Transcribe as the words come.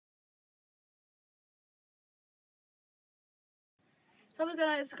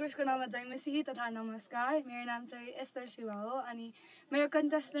सबैजना स्क्रिप्टको नाममा जयमसी तथा नमस्कार। मेरो नाम चाहिँ एस्टर सिवा हो अनि मेरो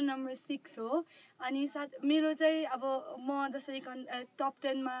कन्टेस्टेन्ट नम्बर 6 हो। अनि मेरो चाहिँ अब म जसरी टप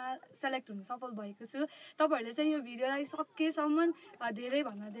 10 मा सेलेक्ट हुन सफल भएको छु। तपाईहरुले चाहिँ यो भिडियोलाई सकेसम्म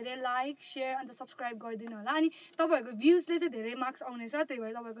धेरैभन्दा धेरै लाइक, शेयर अनि सब्स्क्राइब गरिदिनु होला। अनि तपाईहरुको भ्युजले चाहिँ धेरै मार्क्स आउनेछ। त्यही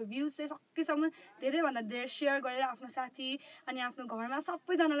भएर तपाईहरुको भ्युज चाहिँ सकेसम्म धेरैभन्दा धेरै शेयर गरेर आफ्नो साथी अनि आफ्नो घरमा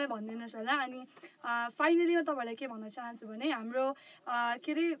सबैजनालाई भनिदिनुस् होला। अनि फाइनली म तपाईहरुलाई के भन्न चाहन्छु भने हाम्रो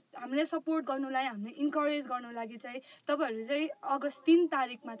हामीले सपोर्ट गर्नुलाई, हामीले इन्करेज गर्नु लागि चाहिँ तपाईहरु चाहिँ अगस्त 3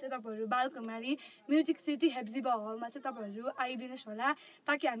 तारिखमा चाहिँ तपाईहरु बालकुमारी म्युजिक सिटी हेप्जिबा हलमा चाहिँ तपाईहरु आइदिनुस् होला,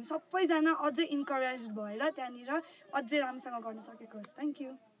 ताकि हामी सबैजना अझै इन्करेज भएर त्यहाँनिर अझै राम्रोसँग गर्न सकेको होस्। Thank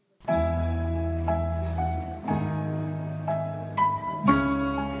you.